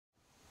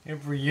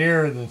Every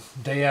year, the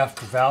day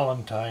after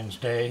Valentine's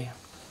Day,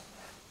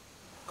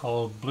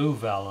 called Blue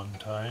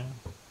Valentine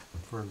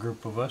for a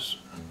group of us,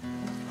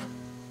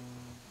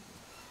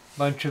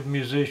 bunch of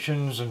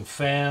musicians and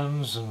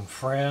fans and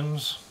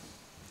friends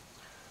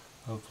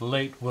of the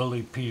late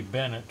Willie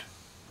Bennett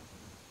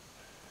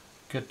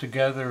get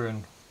together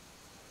and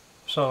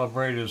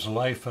celebrate his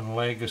life and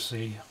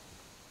legacy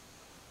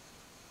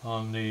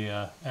on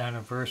the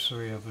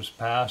anniversary of his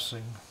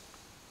passing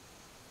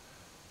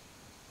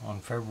on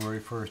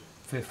February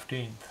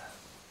 15th.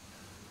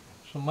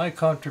 So my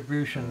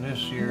contribution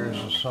this year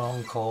is a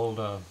song called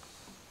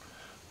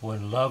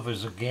When Love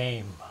is a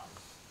Game.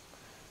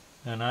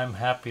 And I'm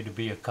happy to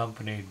be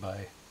accompanied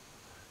by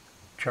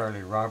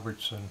Charley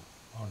Robertson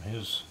on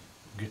his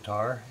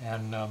guitar.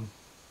 And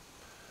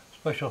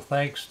special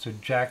thanks to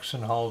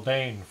Jackson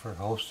Haldane for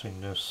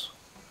hosting this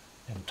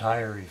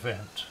entire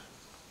event.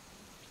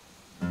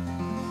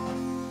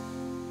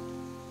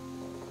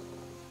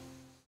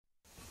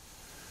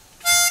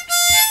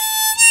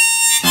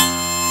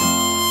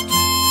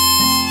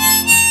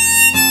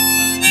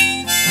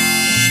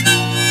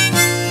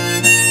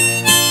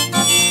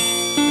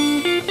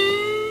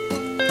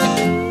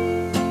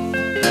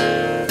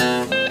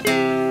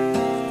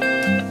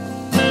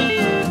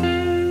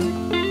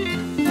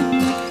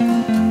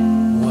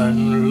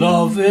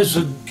 Love is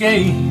a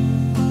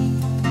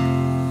game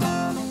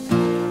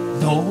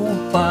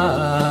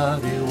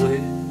nobody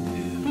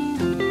wins.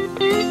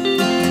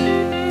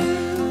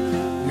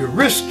 You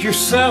risk your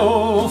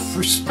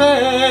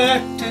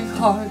self-respecting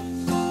heart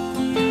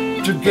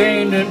to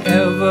gain an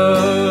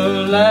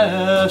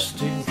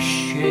everlasting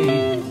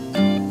shame.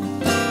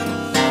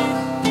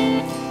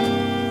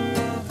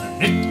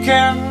 It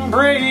can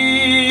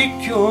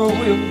break your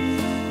will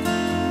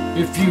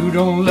if you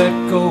don't let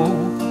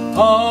go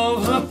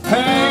of the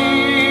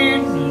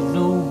pain, and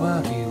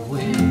nobody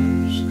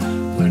wins.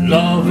 When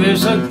love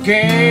is a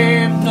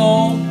game,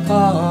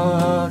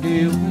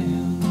 nobody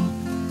wins.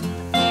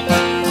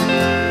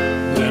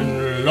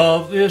 When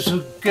love is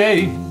a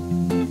game,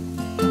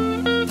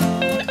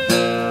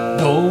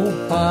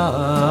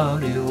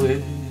 nobody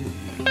wins.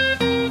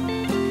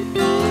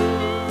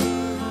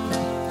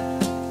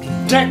 The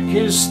deck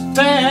is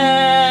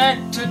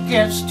stacked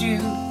against you,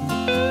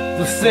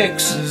 the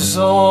fix is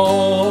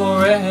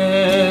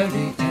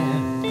already in.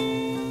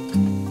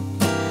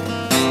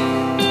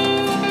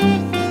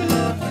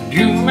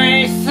 You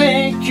may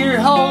think you're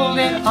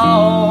holding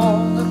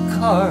all the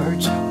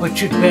cards, but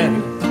you'd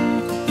better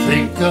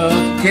think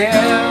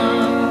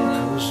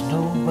again, 'cause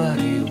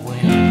nobody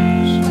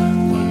wins.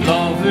 When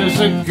love is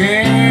a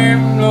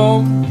game,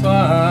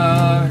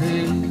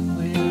 nobody wins.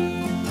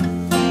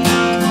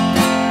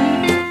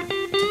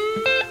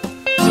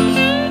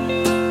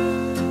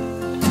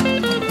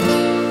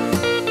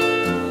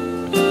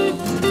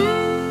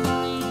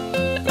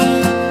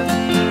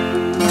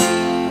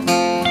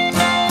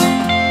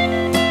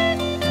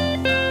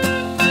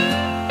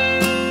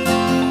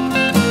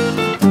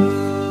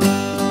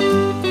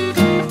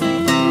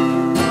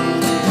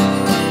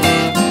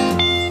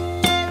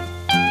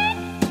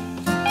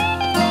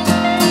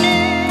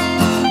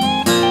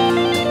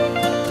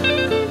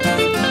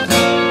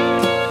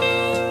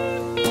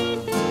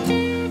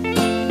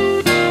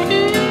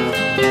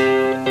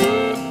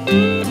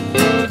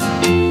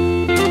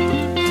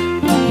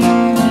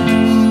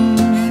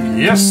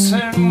 Yes,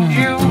 and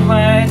you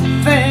might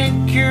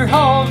think you're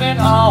holding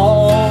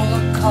all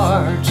the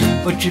cards,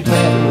 but you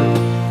better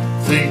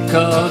think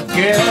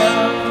again.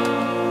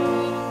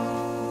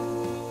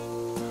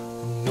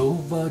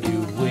 Nobody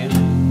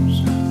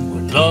wins.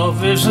 When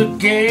love is a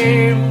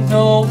game,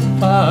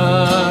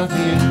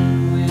 nobody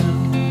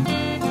wins.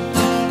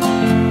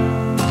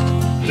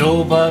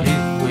 Nobody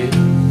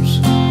wins.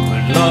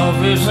 When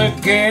love is a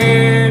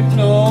game,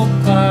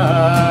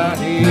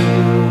 nobody wins.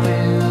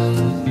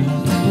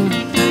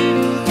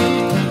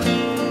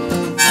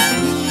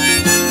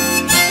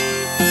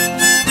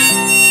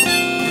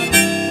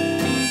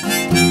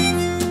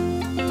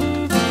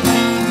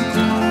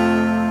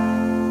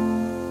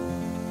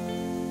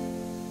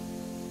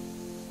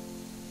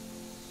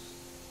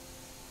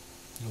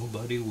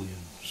 Nobody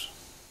wins.